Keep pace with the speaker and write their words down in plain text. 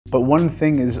But one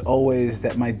thing is always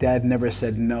that my dad never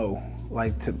said no,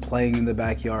 like to playing in the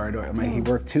backyard. Or he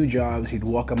worked 2 jobs. He'd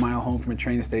walk a mile home from a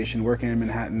train station, working in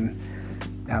Manhattan,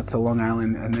 out to Long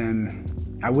Island, and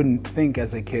then I wouldn't think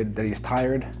as a kid that he's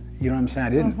tired. You know what I'm saying? I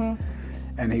didn't.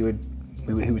 And he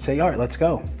would say, all right, let's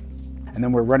go. And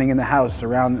then we're running in the house,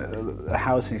 around the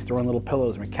house, and he's throwing little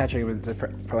pillows, and we're catching him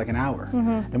for like an hour.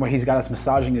 Then where he's got us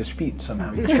massaging his feet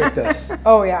somehow. He tricked us.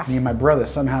 Oh yeah. Me and my brother,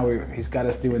 somehow he's got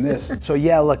us doing this. So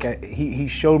yeah, look, he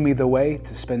showed me the way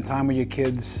to spend time with your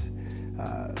kids.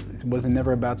 It wasn't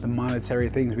never about the monetary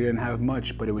things. We didn't have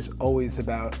much, but it was always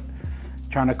about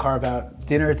trying to carve out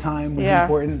dinner time was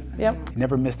important. Yep.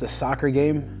 Never missed a soccer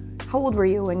game. How old were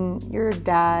you when your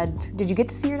dad, did you get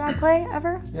to see your dad play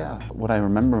ever? Yeah. What I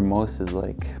remember most is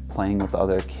like playing with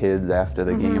other kids after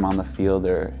the game on the field.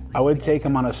 Or I would take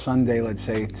him on a Sunday, let's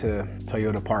say, to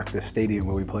Toyota Park, the stadium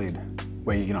where we played,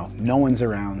 where, you know, no one's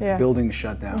around, buildings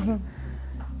shut down.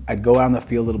 I'd go out on the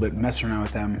field a little bit, mess around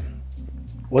with them.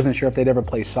 Wasn't sure if they'd ever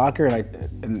play soccer,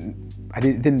 and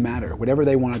it didn't matter. Whatever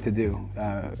they wanted to do,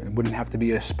 it wouldn't have to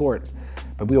be a sport.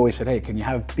 But we always said, hey, can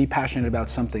you be passionate about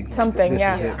something? Something,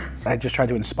 this is it. I just tried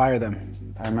to inspire them.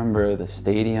 I remember the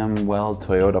stadium,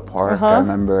 Toyota Park. I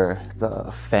remember the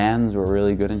fans were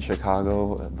really good in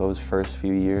Chicago those first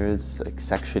few years. Like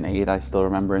Section 8, I still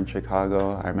remember in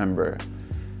Chicago. I remember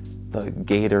the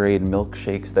Gatorade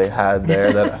milkshakes they had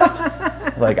there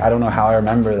that, like, I don't know how I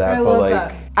remember that, but like.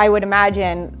 That. I would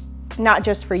imagine, not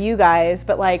just for you guys,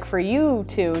 but like for you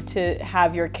two, to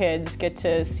have your kids get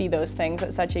to see those things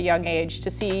at such a young age, to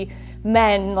see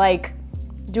men like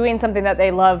doing something that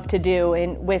they love to do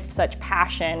with such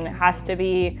passion has to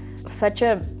be such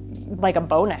a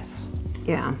bonus.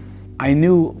 Yeah. I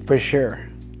knew for sure,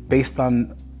 based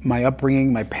on my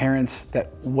upbringing, my parents,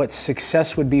 that what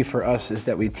success would be for us is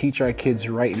that we teach our kids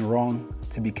right and wrong,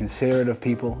 to be considerate of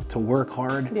people, to work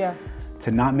hard, to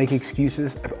not make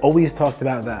excuses. I've always talked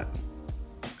about that.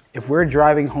 If we're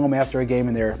driving home after a game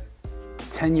and they're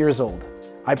 10 years old,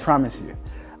 I promise you,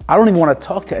 I don't even want to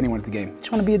talk to anyone at the game. I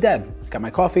just want to be a dad. Got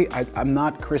my coffee. I'm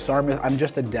not Chris Armas. I'm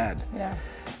just a dad. Yeah.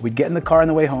 We'd get in the car on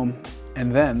the way home,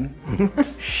 and then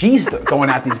she's going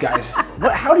at these guys.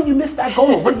 How did you miss that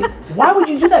goal? Why would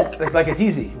you do that? Like it's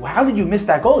easy. How did you miss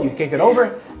that goal? You kick it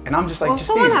over. And I'm just like, Justine.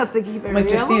 Someone has to keep it real.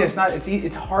 Justine,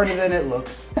 it's harder than it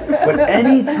looks. But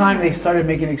anytime they started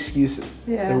making excuses,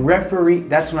 the referee,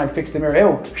 that's when I'd fix the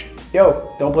mirror.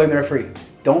 Yo, don't blame the referee.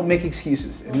 Don't make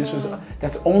excuses. And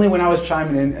that's only when I was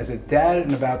chiming in as a dad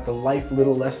and about the life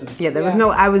little lessons. Yeah,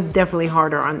 I was definitely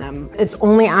harder on them. It's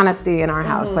only honesty in our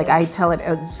house. Like, I tell it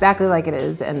exactly like it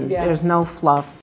is, and there's no fluff.